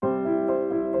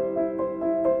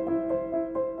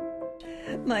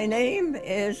My name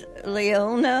is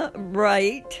Leona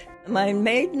Bright. My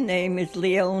maiden name is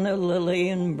Leona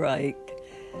Lillian Bright.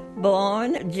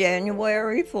 Born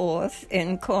January 4th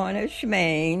in Cornish,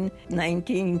 Maine,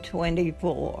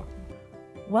 1924.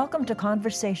 Welcome to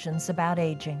Conversations About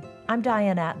Aging. I'm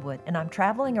Diane Atwood, and I'm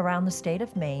traveling around the state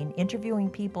of Maine interviewing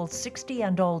people 60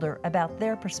 and older about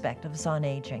their perspectives on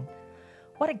aging.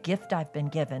 What a gift I've been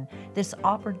given, this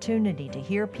opportunity to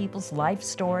hear people's life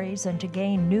stories and to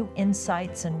gain new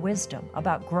insights and wisdom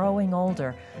about growing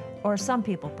older, or some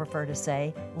people prefer to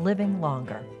say, living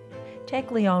longer.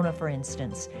 Take Leona, for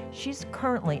instance. She's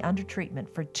currently under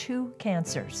treatment for 2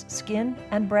 cancers, skin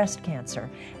and breast cancer,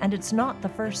 and it's not the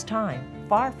first time,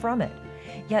 far from it.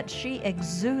 Yet she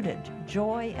exuded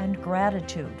joy and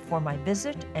gratitude for my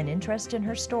visit and interest in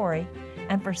her story,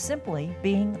 and for simply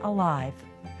being alive.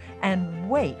 And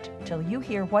wait till you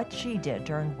hear what she did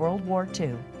during World War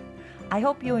II. I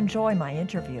hope you enjoy my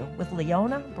interview with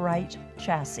Leona Bright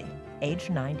Chassey, age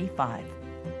 95.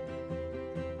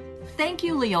 Thank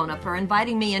you, Leona, for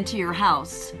inviting me into your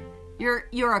house.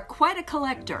 You're quite a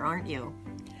collector, aren't you?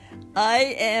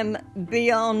 I am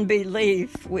beyond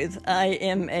belief with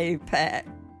IMA Pack,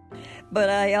 but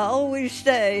I always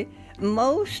say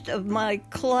most of my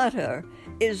clutter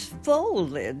is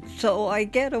folded, so I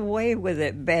get away with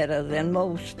it better than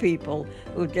most people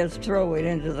who just throw it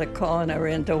into the corner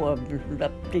into a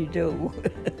lep-de-doo.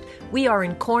 We are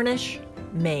in Cornish,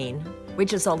 Maine,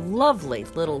 which is a lovely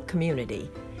little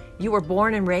community. You were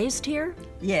born and raised here?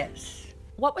 Yes.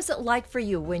 What was it like for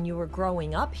you when you were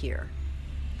growing up here?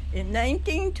 In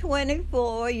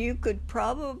 1924, you could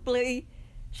probably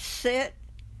sit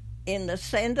in the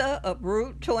center of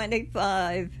Route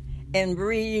 25 and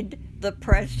read the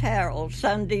Press Herald,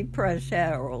 Sunday Press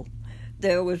Herald.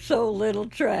 There was so little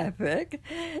traffic.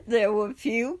 There were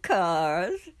few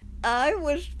cars. I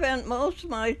spent most of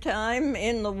my time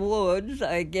in the woods,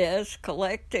 I guess,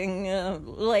 collecting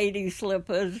lady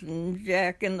slippers and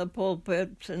Jack in the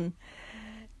pulpits and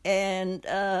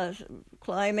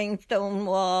climbing stone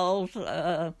walls.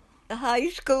 The high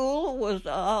school was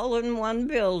all in one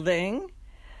building.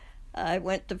 I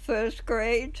went to first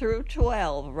grade through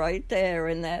 12 right there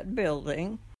in that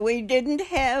building. We didn't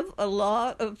have a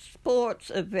lot of sports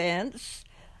events,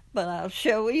 but I'll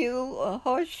show you a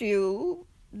horseshoe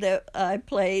that I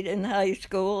played in high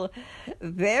school.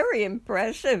 Very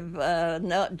impressive,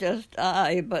 not just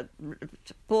I, but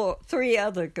 3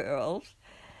 other girls.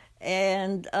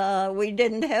 And we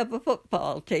didn't have a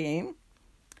football team.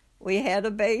 We had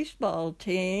a baseball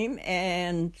team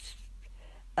and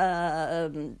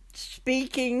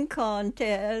speaking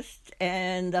contest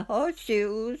and the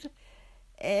horseshoes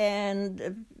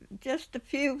and just a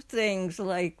few things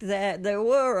like that. There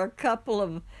were a couple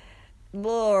of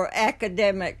more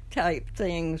academic type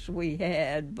things we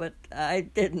had, but I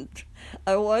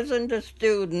wasn't a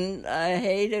student. I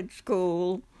hated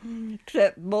school,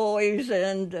 except boys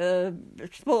and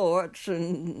sports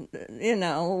and,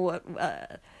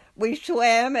 we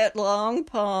swam at Long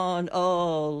Pond.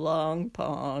 Oh, Long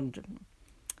Pond.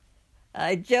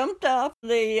 I jumped off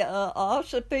the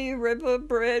Ossipee River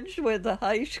Bridge with the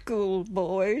high school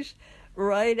boys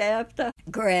right after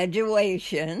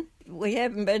graduation. We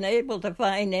haven't been able to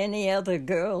find any other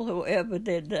girl who ever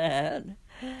did that.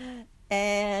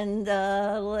 And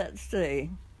let's see.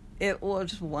 It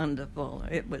was wonderful.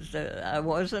 I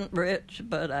wasn't rich,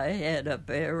 but I had a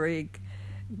very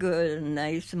good and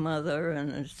nice mother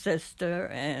and a sister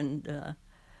and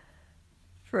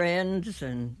friends,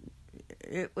 and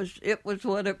it was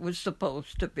what it was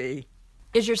supposed to be.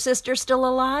 Is your sister still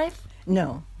alive?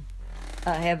 No.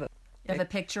 I have You have a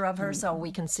picture of her, so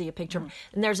we can see a picture.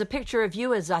 And there's a picture of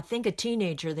you as, I think, a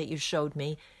teenager that you showed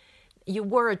me. You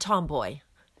were a tomboy.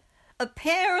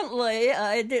 Apparently,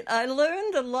 I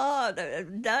learned a lot.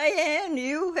 Diane,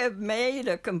 you have made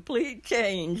a complete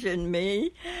change in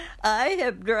me. I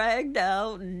have dragged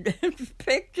out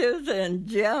pictures and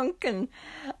junk, and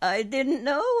I didn't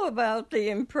know about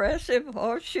the impressive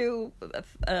horseshoe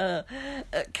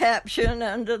caption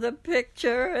under the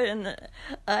picture, and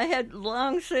I had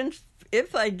long since,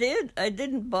 if I did, I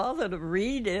didn't bother to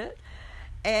read it.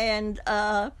 And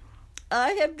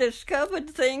I have discovered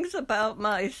things about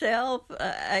myself,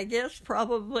 I guess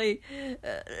probably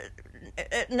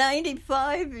at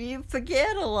 95 you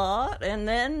forget a lot, and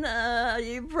then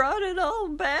you brought it all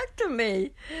back to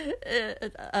me.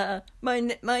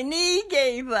 My knee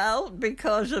gave out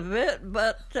because of it,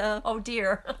 but... Oh,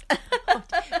 dear.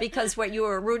 Because what, you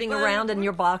were rooting around in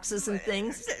your boxes and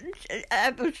things?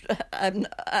 I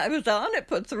was on it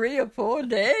for 3 or 4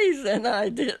 days, and I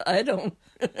don't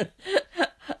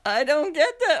I don't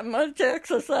get that much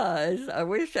exercise. I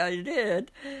wish I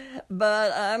did,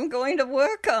 but I'm going to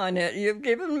work on it. You've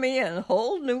given me a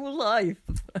whole new life.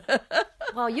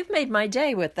 Well, you've made my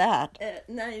day with that. At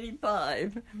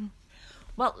 95.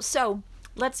 Well, so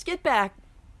let's get back.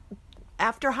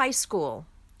 After high school,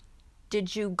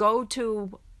 did you go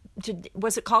to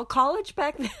was it called college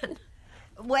back then?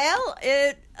 Well,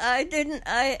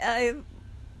 I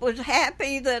was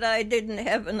happy that I didn't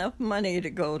have enough money to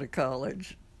go to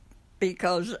college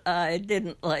because I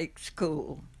didn't like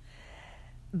school.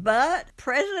 But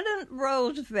President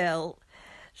Roosevelt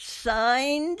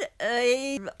signed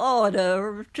an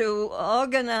order to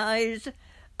organize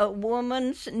a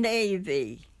woman's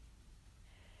navy.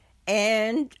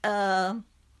 And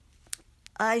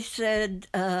I said,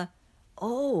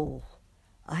 oh,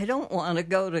 I don't want to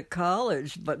go to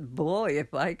college, but boy,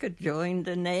 if I could join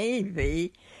the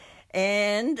Navy.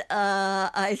 And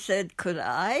I said, could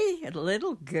I, a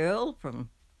little girl from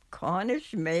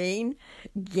Cornish, Maine,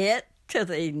 get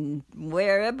to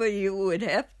wherever you would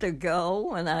have to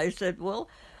go? And I said, well,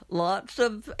 lots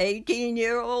of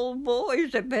 18-year-old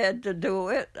boys have had to do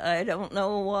it. I don't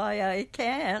know why I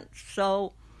can't.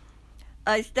 So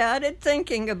I started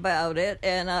thinking about it,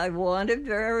 and I wanted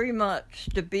very much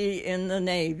to be in the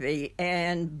Navy.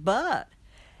 But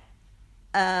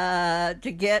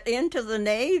to get into the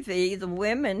Navy, the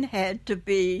women had to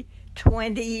be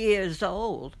 20 years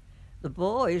old. The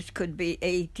boys could be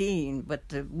 18, but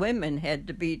the women had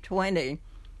to be 20.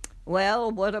 Well,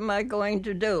 what am I going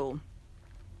to do?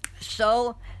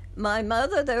 So my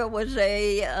mother, there was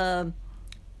a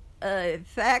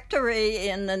factory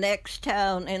in the next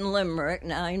town in Limerick,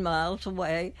 9 miles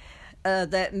away,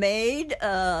 that made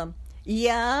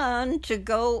yarn to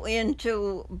go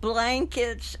into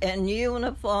blankets and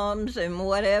uniforms and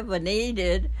whatever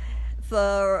needed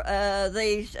for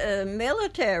these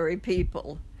military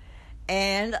people.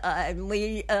 And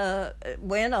we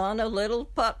went on a little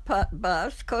putt-putt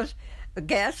bus because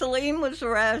gasoline was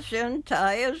rationed,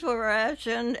 tires were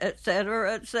rationed,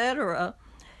 etc., etc.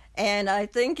 And I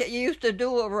think it used to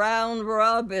do a round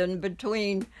robin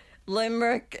between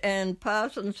Limerick and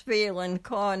Parsonsfield and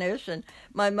Cornish. And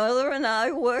my mother and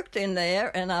I worked in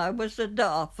there, and I was a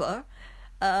doffer.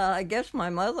 I guess my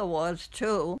mother was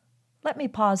too. Let me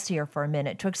pause here for a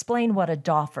minute to explain what a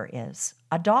doffer is.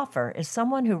 A doffer is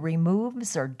someone who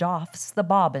removes or doffs the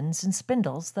bobbins and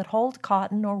spindles that hold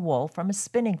cotton or wool from a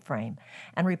spinning frame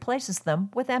and replaces them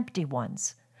with empty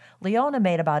ones. Leona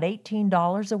made about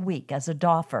 $18 a week as a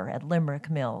doffer at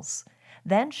Limerick Mills.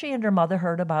 Then she and her mother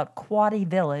heard about Quoddy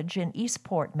Village in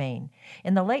Eastport, Maine.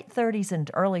 In the late 30s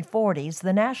and early 40s,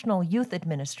 the National Youth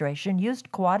Administration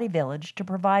used Quoddy Village to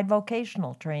provide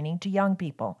vocational training to young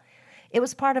people. It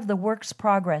was part of the Works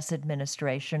Progress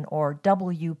Administration, or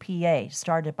WPA,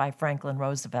 started by Franklin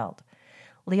Roosevelt.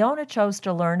 Leona chose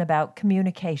to learn about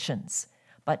communications,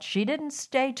 but she didn't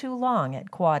stay too long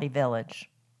at Quoddy Village.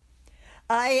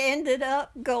 I ended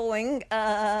up going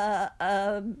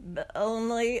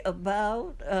only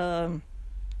about a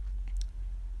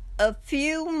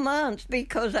few months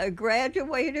because I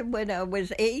graduated when I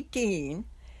was 18,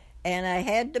 and I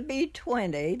had to be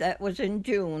 20. That was in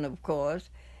June, of course.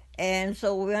 And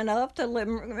so we went off to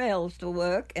Limerick Mills to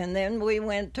work, and then we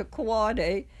went to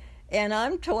Quoddy, and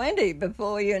I'm 20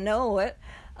 before you know it.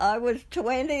 I was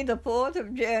 20 the 4th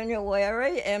of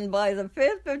January, and by the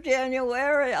 5th of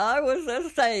January, I was a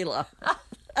sailor.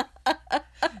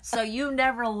 So you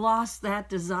never lost that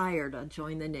desire to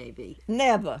join the Navy?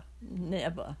 Never.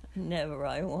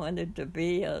 I wanted to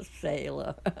be a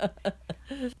sailor.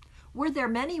 Were there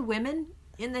many women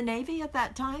in the Navy at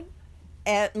that time?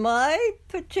 At my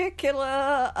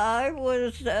particular,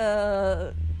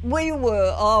 we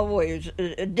were always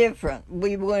different.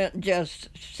 We weren't just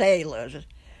sailors.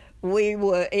 We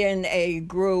were in a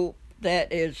group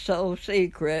that is so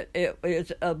secret, it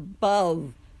is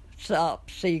above top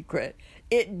secret.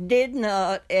 It did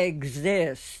not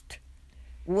exist.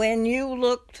 When you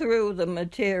look through the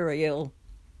material,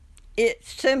 it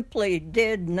simply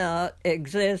did not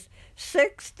exist.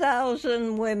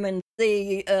 6,000 women.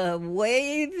 The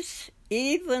Waves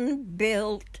even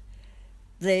built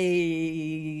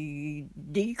the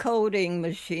decoding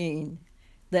machine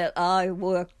that I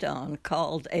worked on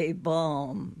called a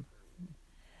bombe.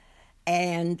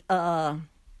 And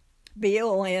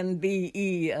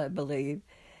B-O-M-B-E, I believe.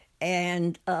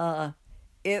 And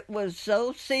it was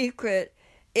so secret,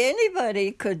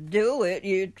 anybody could do it.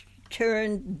 You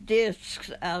turn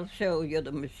discs, I'll show you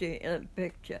the machine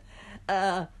picture.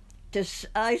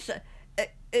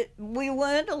 We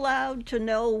weren't allowed to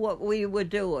know what we were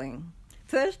doing.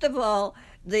 First of all,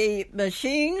 the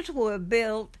machines were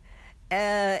built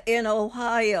in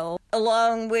Ohio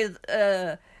along with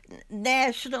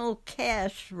National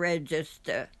Cash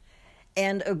Register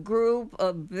and a group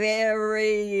of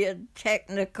very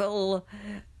technical.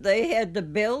 They had to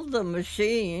build the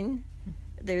machine.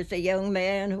 There's a young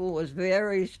man who was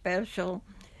very special,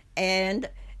 and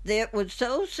it was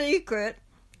so secret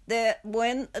that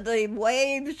when the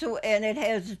waves, and it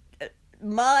has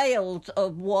miles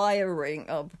of wiring,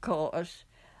 of course.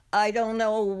 I don't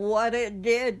know what it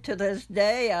did to this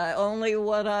day, only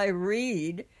what I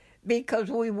read, because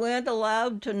we weren't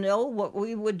allowed to know what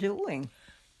we were doing.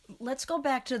 Let's go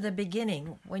back to the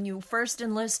beginning, when you first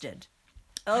enlisted.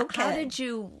 Okay. How did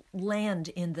you land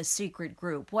in the secret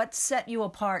group? What set you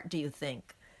apart, do you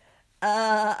think?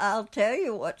 I'll tell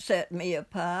you what set me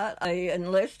apart. I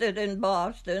enlisted in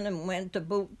Boston and went to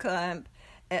boot camp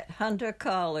at Hunter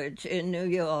College in New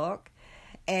York.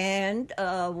 And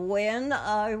when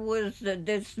I was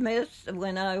dismissed,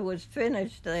 when I was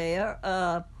finished there,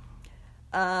 I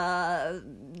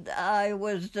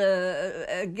was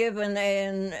given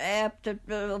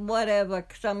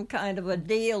some kind of a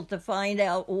deal to find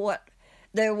out what.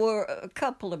 There were a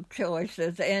couple of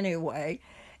choices anyway,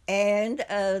 and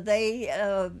they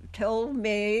told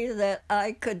me that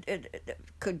I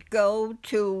could go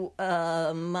to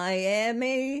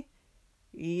Miami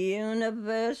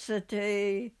University.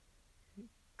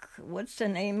 What's the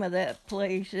name of that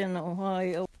place in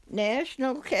Ohio?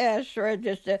 National Cash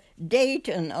Register,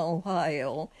 Dayton,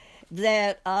 Ohio,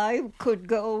 that I could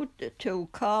go to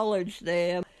college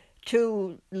there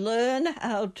to learn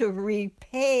how to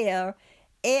repair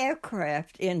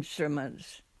aircraft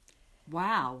instruments.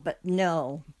 Wow. But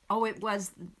no. Oh, it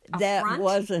was a that front?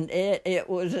 Wasn't it. It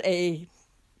was a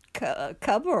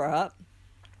cover-up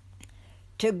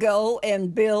to go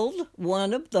and build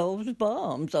one of those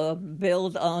bombs, or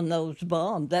build on those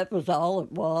bombs. That was all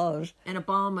it was. And a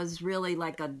bomb was really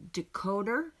like a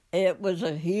decoder? It was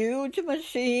a huge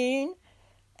machine,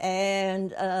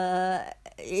 and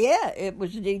it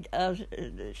was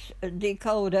a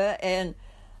decoder, and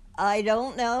I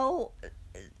don't know,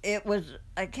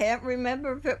 I can't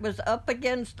remember if it was up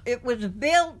against, it was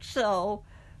built so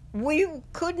we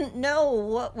couldn't know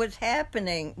what was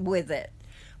happening with it.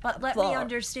 But let me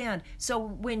understand. So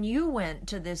when you went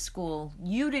to this school,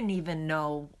 you didn't even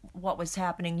know what was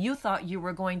happening. You thought you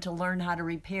were going to learn how to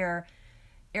repair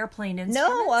airplane instruments?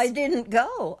 No, I didn't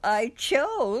go. I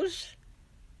chose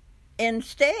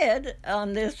instead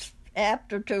on this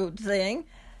aptitude thing,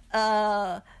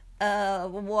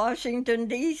 Washington,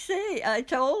 D.C. I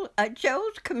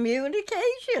chose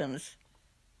communications.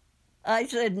 I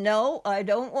said, no, I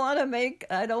don't want to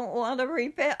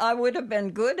repair. I would have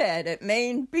been good at it.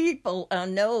 Maine people are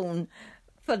known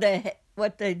for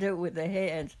what they do with their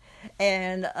hands.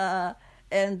 And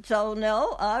so,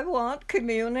 no, I want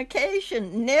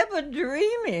communication, never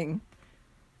dreaming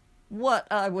what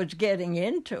I was getting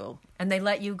into. And they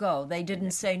let you go. They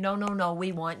didn't say, no,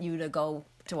 we want you to go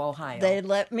to Ohio. They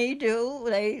let me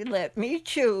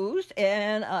choose,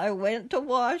 and I went to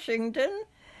Washington,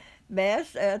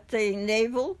 Mass, at the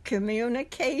Naval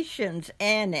Communications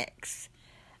Annex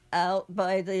out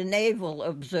by the Naval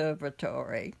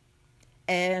Observatory.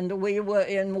 And we were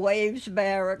in Waves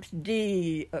Barracks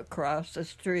D across the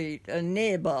street,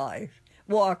 nearby,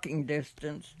 walking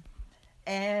distance.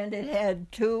 And it had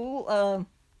two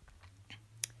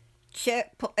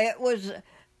it was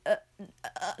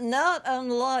not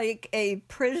unlike a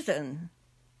prison.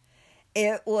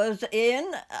 It was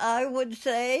in, I would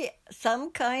say,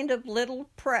 some kind of little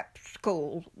prep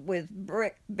school with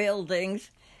brick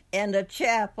buildings and a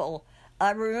chapel.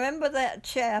 I remember that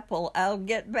chapel. I'll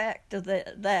get back to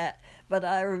that. But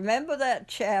I remember that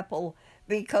chapel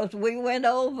because we went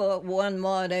over one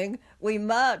morning. We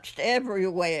marched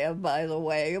everywhere, by the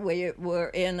way. We were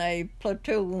in a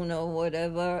platoon or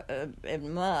whatever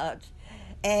in March.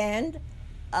 And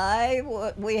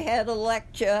we had a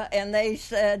lecture, and they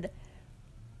said,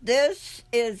 "This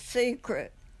is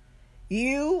secret.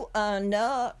 You are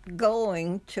not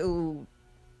going to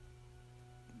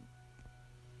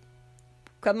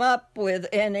come up with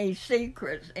any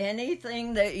secrets.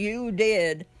 Anything that you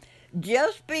did,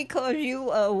 just because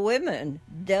you are women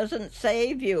doesn't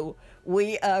save you.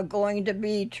 We are going to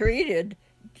be treated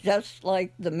just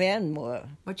like the men were."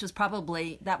 Which was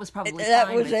probably, that was fine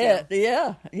That was with it.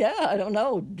 you. Yeah, I don't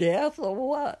know, death or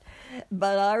what.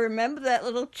 But I remember that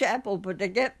little chapel. But to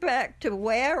get back to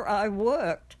where I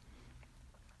worked,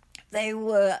 They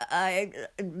were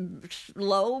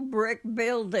low brick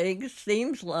buildings,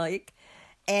 seems like,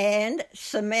 and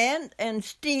cement and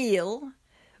steel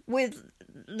with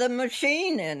the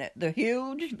machine in it, the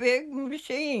huge big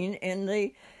machine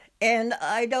and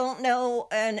I don't know,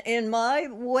 and in my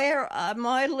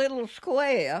little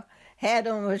square had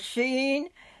a machine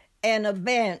and a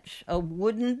bench, a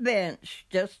wooden bench,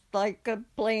 just like a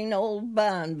plain old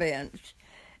barn bench,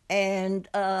 and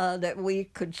that we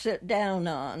could sit down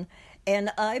on.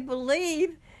 And I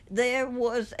believe there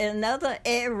was another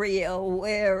area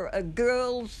where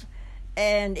girls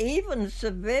and even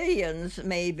civilians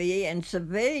maybe, and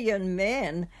civilian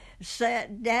men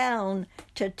sat down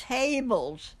to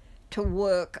tables to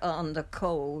work on the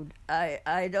code.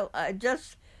 I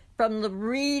just, from the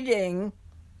reading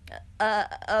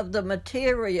of the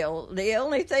material, the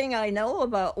only thing I know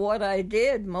about what I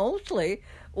did mostly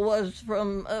was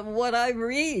from what I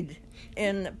read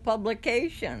in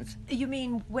publications. You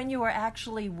mean when you were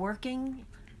actually working,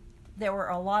 there were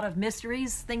a lot of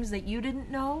mysteries, things that you didn't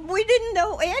know? We didn't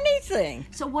know anything.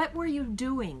 So what were you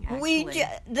doing, actually?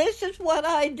 This is what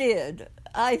I did,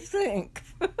 I think.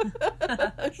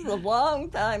 It's a long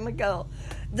time ago.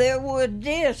 There were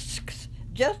discs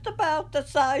just about the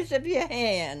size of your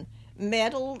hand,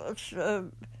 metal,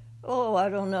 I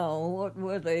don't know, what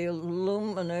were they,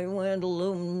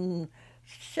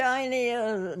 shiny,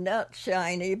 not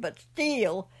shiny, but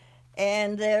steel,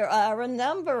 and there are a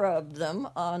number of them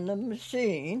on the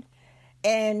machine,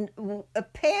 and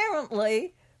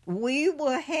apparently we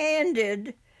were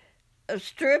handed a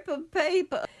strip of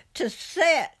paper to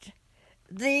set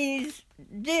these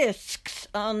discs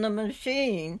on the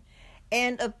machine,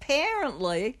 and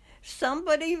apparently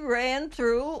somebody ran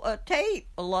through a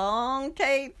long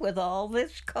tape with all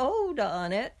this code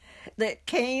on it that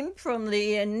came from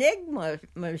the Enigma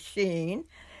machine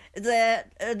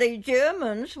that the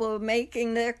Germans were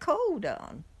making their code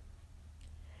on.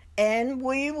 And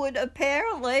we would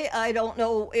apparently, I don't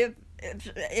know if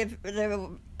there,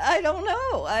 I don't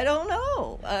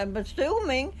know. I'm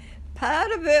assuming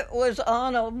part of it was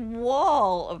on a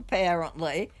wall,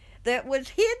 apparently, that was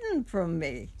hidden from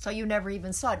me. So you never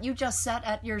even saw it. You just sat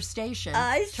at your station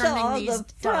I turning saw these the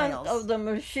front dials. of the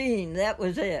machine. That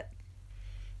was it.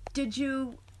 Did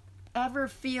you ever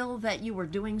feel that you were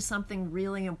doing something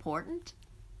really important?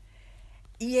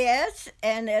 Yes,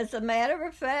 and as a matter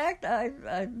of fact,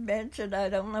 I mentioned, I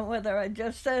don't know whether I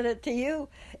just said it to you,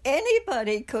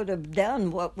 anybody could have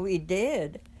done what we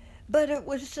did, but it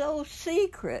was so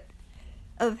secret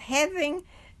of having,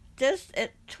 just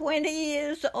at 20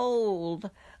 years old,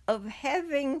 of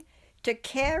having to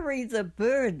carry the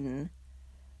burden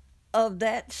of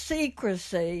that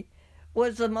secrecy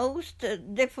was the most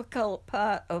difficult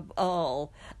part of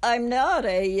all. I'm not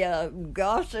a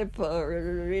gossip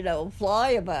or,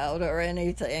 flyabout or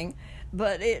anything,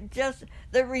 but it just,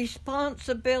 the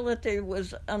responsibility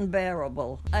was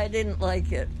unbearable. I didn't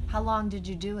like it. How long did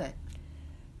you do it?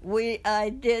 I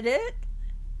did it,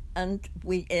 and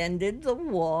we ended the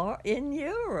war in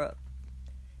Europe.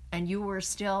 And you were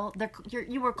still,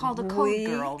 you were called a code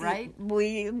girl, right?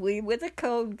 We were the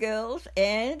code girls,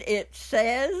 and it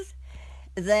says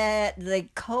that the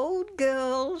code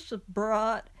girls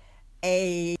brought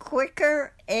a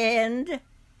quicker end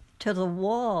to the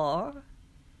war,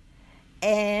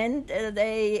 and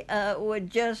they were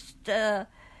just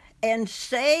and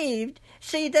saved.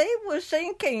 See, they were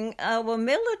sinking our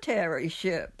military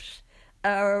ships,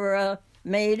 our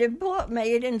made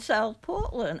in South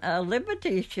Portland, our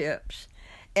Liberty ships,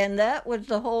 and that was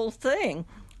the whole thing.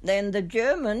 Then the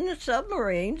German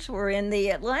submarines were in the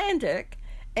Atlantic.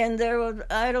 And there were,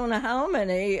 I don't know how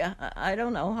many,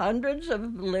 hundreds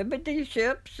of Liberty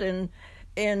ships in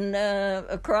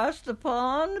across the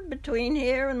pond between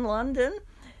here and London,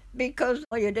 because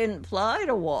you didn't fly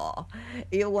to war.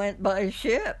 You went by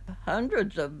ship,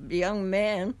 hundreds of young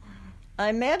men.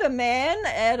 I met a man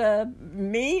at a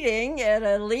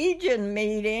Legion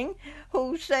meeting,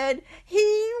 who said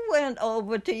he went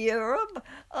over to Europe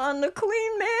on the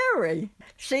Queen Mary.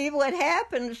 See what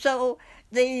happened? So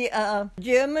the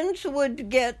Germans would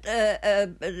get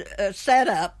set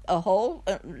up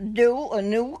do a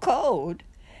new code,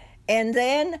 and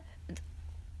then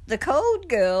the code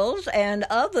girls and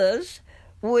others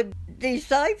would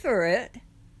decipher it,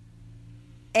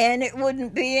 and it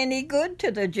wouldn't be any good to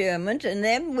the Germans, and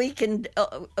then we can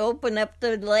open up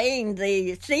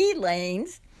the sea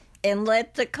lanes, and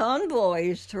let the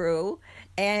convoys through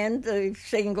and the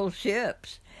single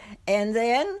ships, and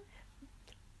then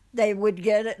they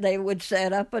would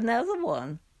set up another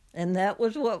one. And that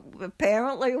was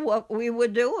apparently what we were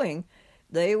doing.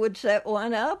 They would set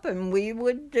one up, and we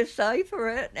would decipher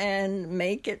it and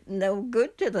make it no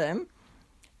good to them.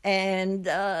 And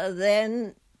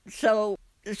then, so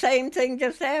the same thing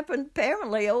just happened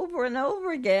apparently over and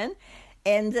over again.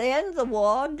 And then the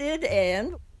war did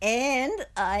end, and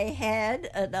I had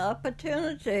an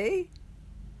opportunity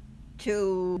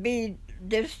to be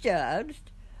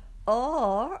discharged,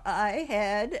 or I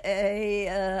had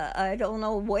I don't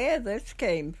know where this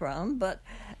came from, but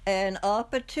an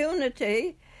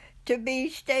opportunity to be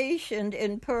stationed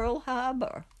in Pearl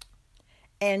Harbor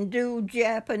and do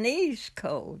Japanese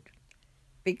code,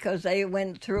 because they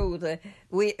went through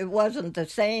it wasn't the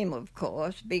same, of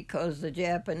course, because the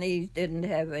Japanese didn't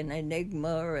have an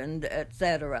Enigma and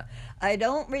etc. I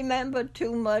don't remember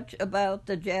too much about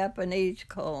the Japanese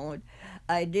code.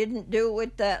 I didn't do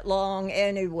it that long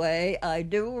anyway. I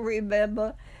do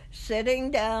remember sitting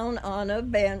down on a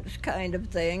bench kind of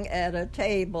thing at a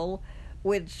table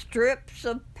with strips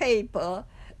of paper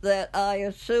that I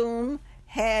assume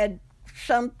had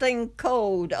something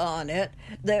code on it,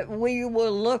 that we were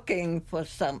looking for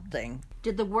something.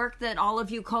 Did the work that all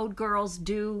of you code girls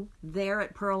do there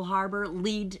at Pearl Harbor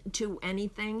lead to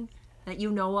anything that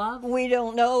you know of? We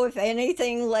don't know if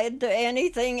anything led to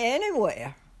anything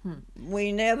anywhere.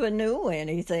 We never knew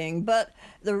anything, but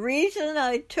the reason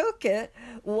I took it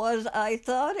was I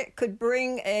thought it could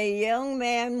bring a young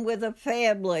man with a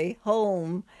family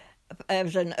home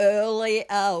as an early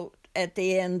out at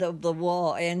the end of the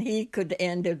war, and he could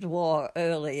end his war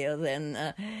earlier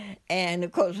than, and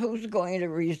of course, who's going to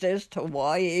resist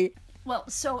Hawaii? Well,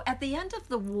 so at the end of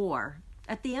the war,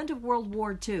 at the end of World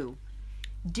War II,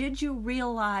 did you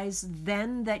realize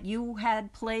then that you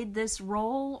had played this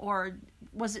role, or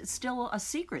was it still a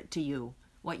secret to you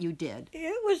what you did?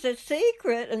 It was a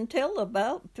secret until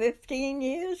about 15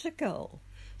 years ago.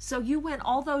 So you went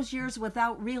all those years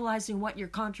without realizing what your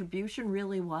contribution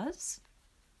really was?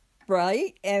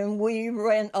 Right, and we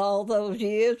went all those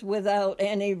years without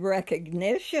any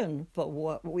recognition for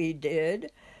what we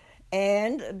did.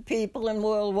 And people in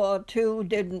World War II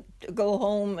didn't go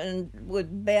home and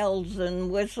with bells and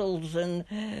whistles and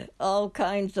all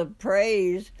kinds of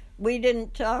praise. We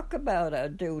didn't talk about our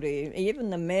duty. Even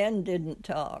the men didn't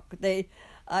talk.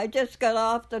 I just got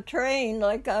off the train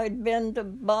like I'd been to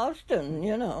Boston,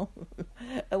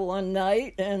 one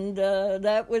night, and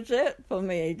that was it for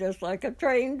me, just like a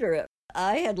train trip.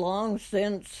 I had long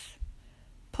since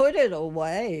put it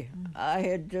away. I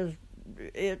had just,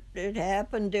 it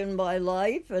happened in my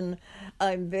life, and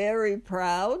I'm very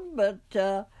proud, but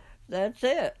that's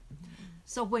it.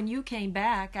 So when you came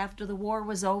back after the war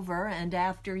was over and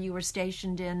after you were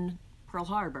stationed in Pearl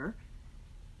Harbor,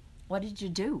 what did you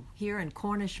do here in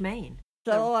Cornish, Maine?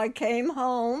 So I came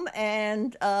home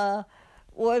and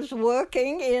was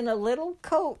working in a little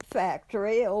coat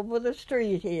factory over the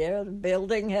street here. The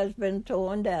building has been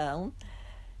torn down.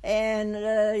 And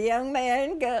a young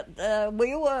man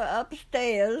we were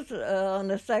upstairs on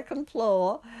the second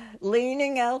floor,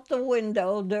 leaning out the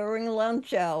window during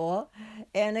lunch hour,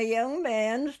 and a young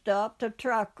man stopped a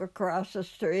truck across the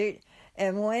street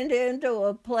and went into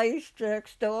a place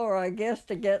next door, I guess,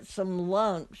 to get some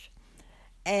lunch.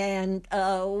 And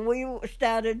we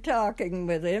started talking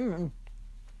with him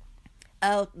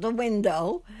out the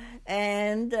window,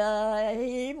 and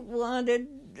he wanted...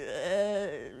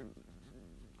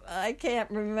 I can't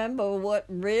remember what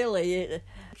really.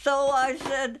 So I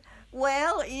said,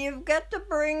 well, you've got to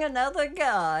bring another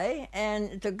guy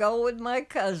and to go with my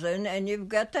cousin, and you've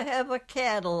got to have a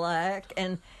Cadillac.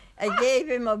 And I gave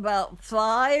him about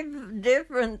 5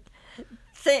 different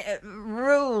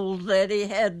rules that he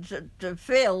had to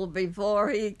fill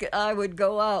before I would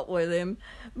go out with him.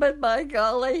 But by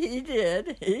golly, he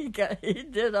did. He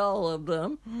did all of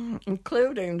them,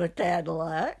 including the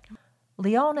Cadillac.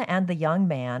 Leona and the young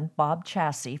man, Bob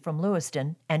Chassie from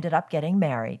Lewiston, ended up getting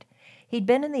married. He'd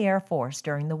been in the Air Force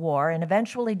during the war and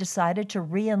eventually decided to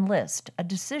re-enlist, a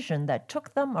decision that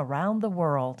took them around the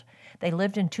world. They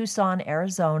lived in Tucson,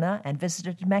 Arizona, and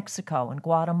visited Mexico and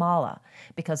Guatemala.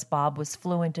 Because Bob was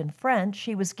fluent in French,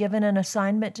 he was given an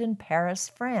assignment in Paris,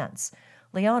 France.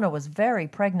 Leona was very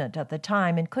pregnant at the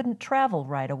time and couldn't travel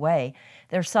right away.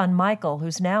 Their son Michael,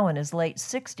 who's now in his late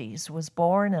 60s, was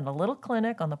born in a little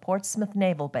clinic on the Portsmouth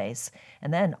Naval Base,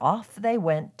 and then off they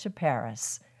went to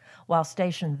Paris. While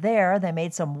stationed there, they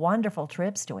made some wonderful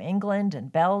trips to England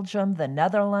and Belgium, the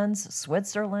Netherlands,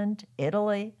 Switzerland,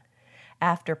 Italy.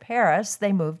 After Paris,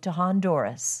 they moved to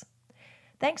Honduras.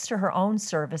 Thanks to her own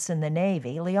service in the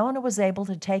Navy, Leona was able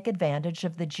to take advantage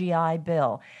of the GI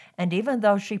Bill, and even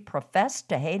though she professed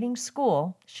to hating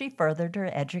school, she furthered her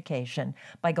education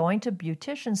by going to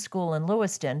beautician school in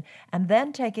Lewiston and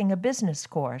then taking a business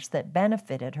course that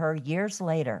benefited her years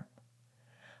later.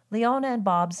 Leona and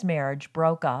Bob's marriage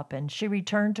broke up, and she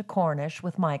returned to Cornish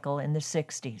with Michael in the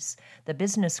 60s. The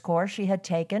business course she had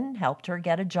taken helped her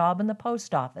get a job in the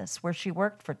post office, where she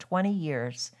worked for 20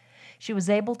 years. She was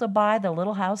able to buy the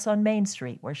little house on Main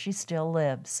Street where she still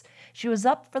lives. She was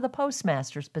up for the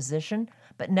postmaster's position,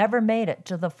 but never made it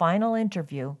to the final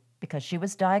interview because she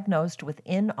was diagnosed with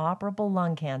inoperable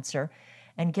lung cancer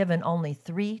and given only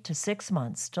 3 to 6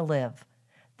 months to live.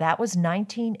 That was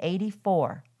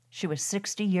 1984. She was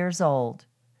 60 years old.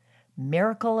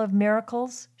 Miracle of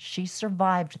miracles, she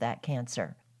survived that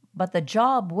cancer. But the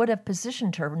job would have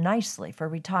positioned her nicely for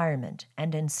retirement,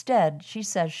 and instead, she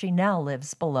says she now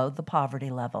lives below the poverty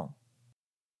level.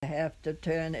 I have to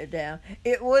turn it down.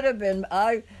 It would have been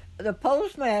the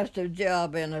postmaster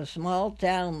job in a small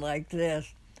town like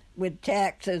this, with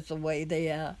taxes the way they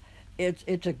are.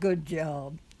 It's a good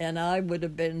job, and I would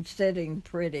have been sitting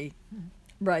pretty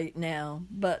right now,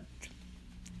 but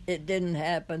it didn't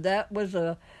happen. That was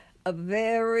a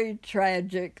very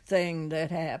tragic thing that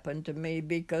happened to me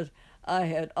because I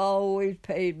had always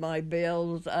paid my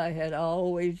bills. I had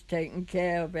always taken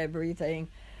care of everything.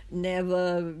 Nothing.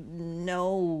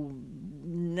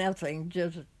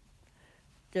 Just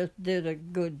did a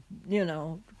good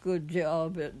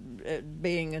job at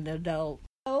being an adult.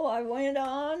 So I went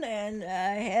on, and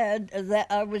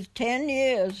I was 10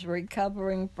 years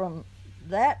recovering from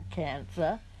that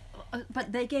cancer.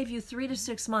 But they gave you 3 to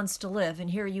 6 months to live, and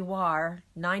here you are,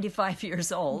 95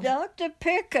 years old. Dr.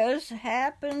 Pickers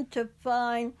happened to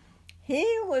find he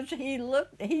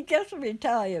just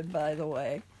retired, by the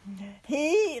way.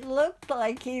 He looked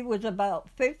like he was about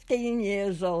 15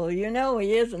 years old. You know,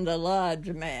 he isn't a large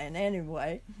man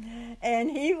anyway. And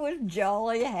he was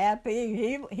jolly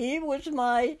happy. He was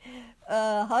my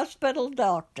hospital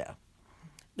doctor.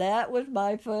 That was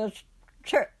my first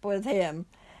trip with him.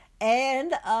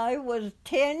 And I was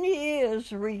 10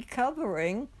 years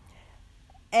recovering,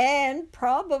 and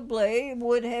probably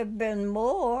would have been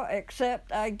more,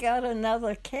 except I got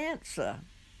another cancer,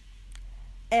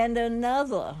 and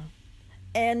another,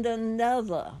 and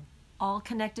another. All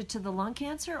connected to the lung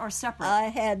cancer or separate? I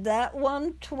had that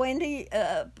one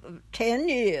 10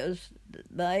 years.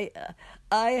 I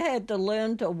had to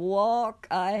learn to walk.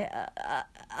 I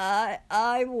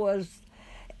was...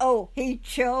 Oh, he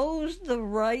chose the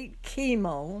right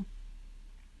chemo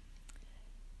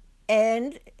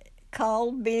and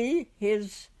called me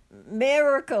his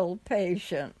miracle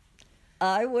patient.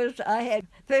 I had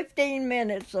 15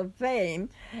 minutes of fame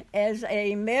as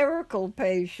a miracle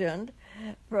patient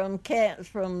from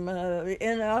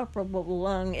inoperable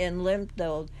lung and lymph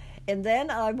nodes. And then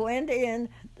I went in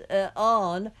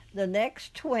on the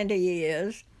next 20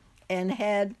 years and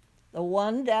had the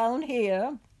one down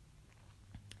here,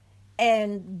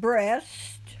 and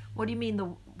breast. What do you mean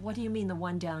the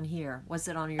one down here? Was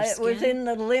it on your skin? It was in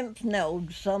the lymph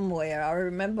node somewhere. I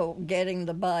remember getting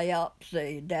the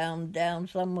biopsy down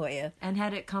somewhere. And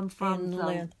had it come from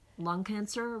the lung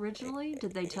cancer originally?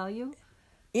 Did they tell you?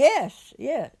 Yes,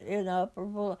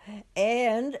 inoperable.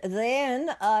 And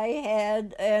then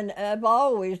I've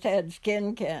always had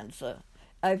skin cancer.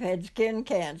 I've had skin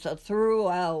cancer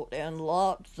throughout, and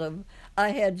I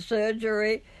had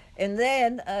surgery. And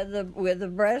then with the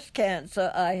breast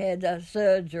cancer, I had a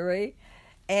surgery.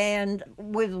 And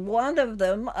with one of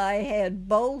them, I had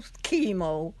both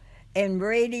chemo and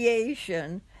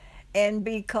radiation. And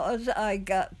because I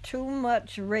got too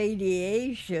much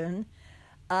radiation,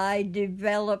 I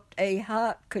developed a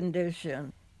heart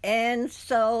condition. And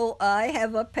so I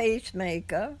have a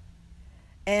pacemaker,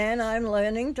 and I'm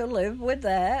learning to live with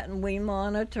that, and we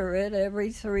monitor it every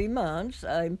 3 months.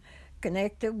 I'm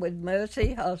connected with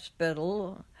Mercy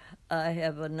Hospital. I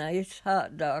have a nice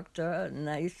heart doctor,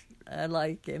 I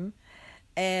like him.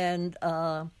 And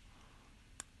I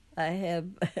have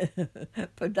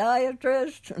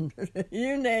podiatrist, and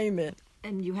you name it.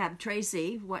 And you have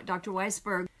Tracy, Dr.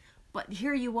 Weisberg. But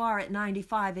here you are at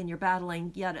 95 and you're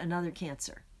battling yet another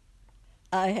cancer.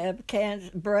 I have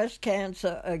breast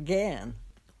cancer again.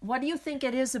 What do you think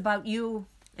it is about you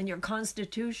and your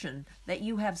constitution that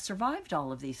you have survived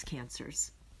all of these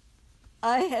cancers?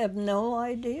 I have no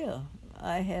idea.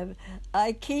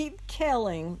 I keep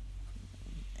telling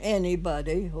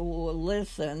anybody who will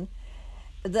listen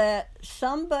that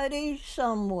somebody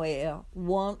somewhere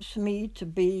wants me to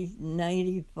be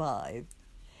 95.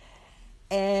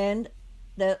 And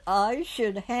that I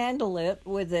should handle it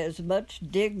with as much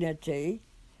dignity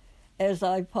as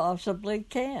I possibly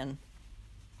can.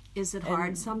 Is it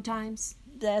hard sometimes?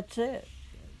 That's it.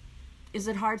 Is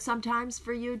it hard sometimes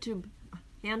for you to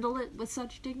handle it with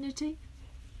such dignity?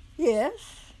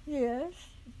 Yes, yes.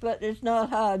 But it's not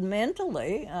hard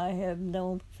mentally. I have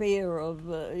no fear of,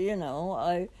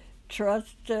 I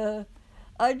trust,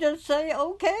 I just say,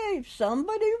 okay,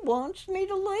 somebody wants me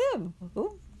to live.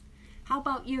 Ooh. How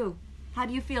about you? How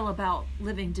do you feel about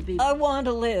living to be? I want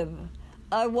to live.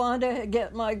 I want to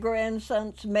get my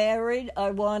grandsons married.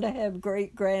 I want to have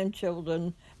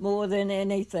great-grandchildren more than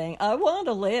anything. I want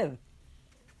to live.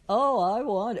 Oh, I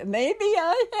want it. Maybe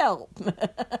I help.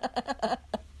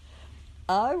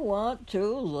 I want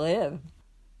to live.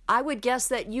 I would guess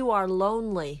that you are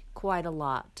lonely quite a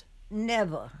lot.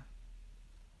 Never.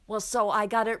 Well, so I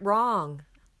got it wrong.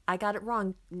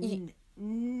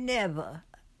 Never.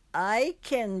 I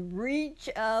can reach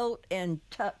out and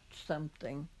touch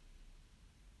something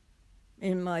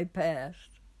in my past.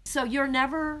 So you're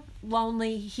never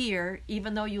lonely here,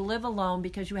 even though you live alone,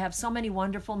 because you have so many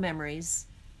wonderful memories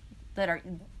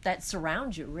that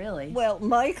surround you, really. Well,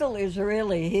 Michael is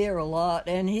really here a lot,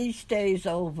 and he stays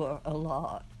over a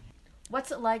lot.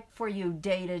 What's it like for you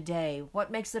day to day?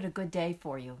 What makes it a good day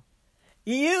for you?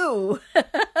 You!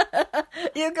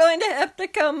 You're going to have to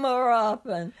come more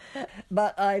often.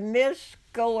 But I miss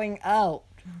going out.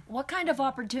 What kind of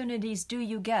opportunities do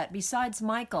you get? Besides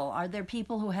Michael, are there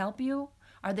people who help you?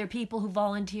 Are there people who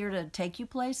volunteer to take you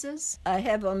places? I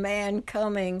have a man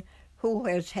coming who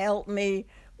has helped me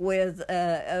with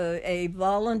a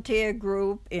volunteer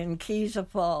group in Keyser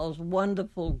Falls,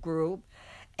 wonderful group.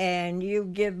 And you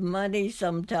give money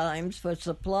sometimes for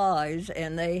supplies,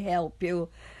 and they help you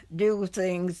do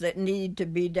things that need to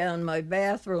be done. My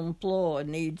bathroom floor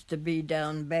needs to be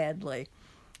done badly.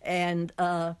 And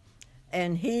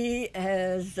he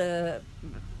has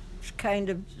kind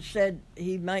of said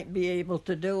he might be able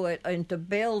to do it, and to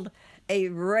build a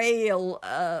rail,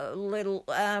 little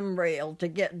arm rail to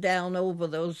get down over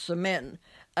those cement.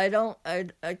 I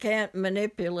can't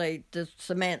manipulate the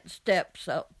cement steps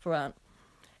up front.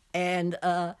 And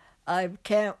I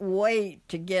can't wait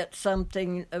to get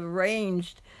something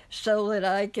arranged so that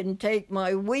I can take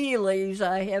my wheelies.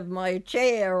 I have my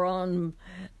chair on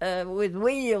with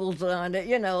wheels on it,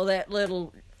 that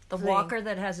little The thing. walker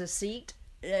that has a seat?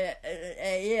 With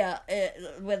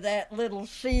that little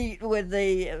seat with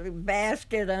the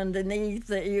basket underneath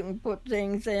that you can put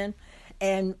things in,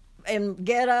 and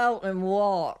get out and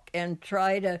walk and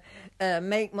try to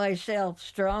make myself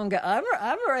stronger.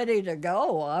 I'm ready to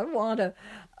go. I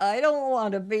don't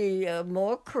want to be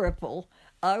more crippled.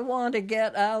 I want to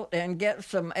get out and get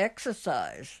some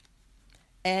exercise.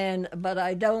 But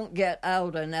I don't get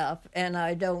out enough, and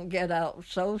I don't get out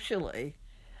socially.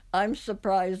 I'm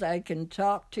surprised I can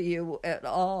talk to you at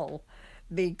all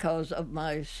because of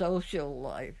my social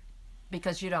life.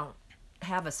 Because you don't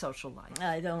have a social life.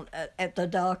 I don't. At the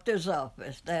doctor's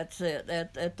office, that's it.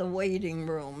 At the waiting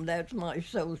room, that's my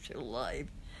social life.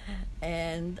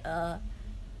 And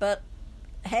but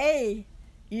hey,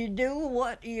 you do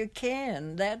what you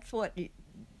can. That's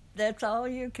all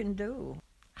you can do.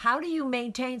 How do you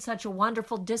maintain such a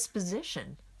wonderful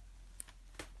disposition?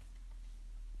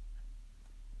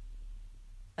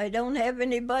 I don't have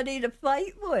anybody to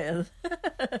fight with.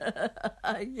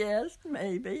 I guess,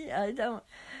 maybe.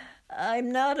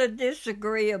 I'm not a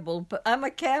disagreeable, but I'm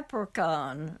a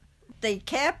Capricorn. The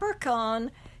Capricorn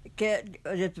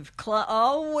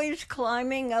always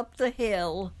climbing up the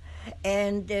hill,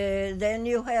 and then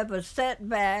you have a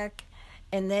setback,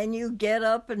 and then you get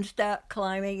up and start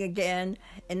climbing again,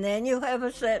 and then you have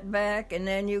a setback, and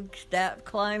then you start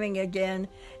climbing again.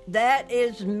 That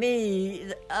is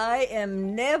me. I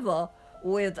am never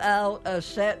without a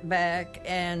setback,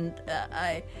 and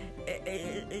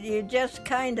you just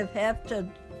kind of have to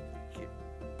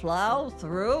plow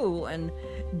through and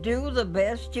do the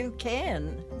best you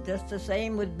can. Just the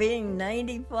same with being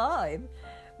 95.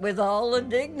 With all the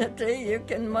dignity you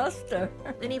can muster.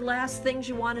 Any last things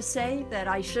you want to say that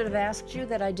I should have asked you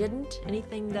that I didn't?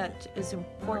 Anything that is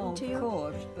important to you? Of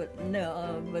course, but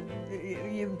no, but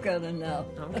you've got enough.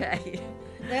 Okay.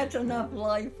 That's enough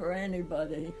life for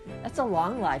anybody. That's a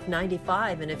long life,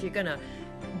 95, and if you're going to,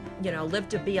 live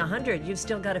to be 100, you've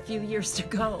still got a few years to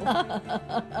go.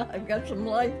 I've got some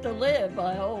life to live,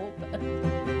 I hope.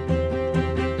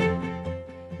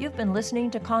 You've been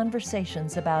listening to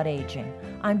Conversations About Aging.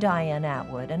 I'm Diane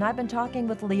Atwood, and I've been talking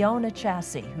with Leona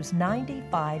Chassie, who's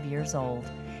 95 years old.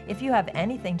 If you have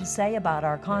anything to say about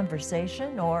our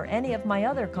conversation or any of my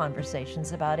other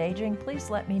conversations about aging, please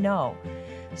let me know.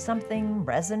 Something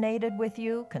resonated with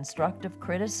you, constructive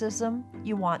criticism,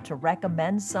 you want to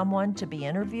recommend someone to be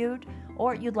interviewed,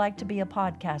 or you'd like to be a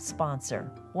podcast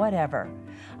sponsor, whatever.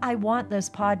 I want this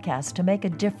podcast to make a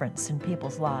difference in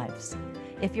people's lives.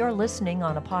 If you're listening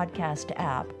on a podcast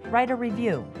app, write a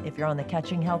review. If you're on the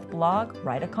Catching Health blog,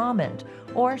 write a comment,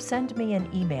 or send me an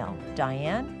email,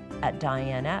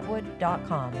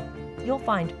 diane@dianeatwood.com. You'll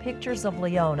find pictures of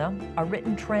Leona, a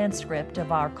written transcript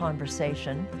of our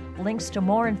conversation, links to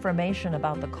more information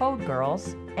about the Code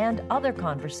Girls, and other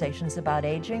conversations about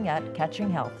aging at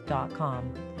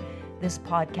catchinghealth.com. This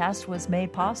podcast was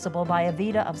made possible by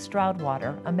Avita of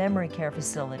Stroudwater, a memory care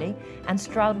facility, and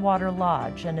Stroudwater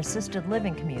Lodge, an assisted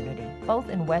living community, both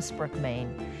in Westbrook,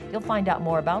 Maine. You'll find out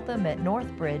more about them at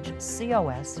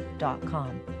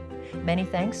northbridgecos.com. Many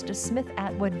thanks to Smith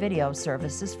Atwood Video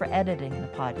Services for editing the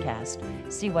podcast.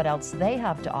 See what else they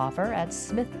have to offer at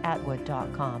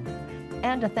smithatwood.com.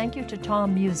 And a thank you to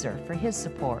Tom Muser for his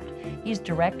support. He's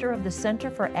director of the Center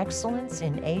for Excellence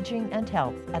in Aging and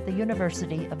Health at the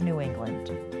University of New England.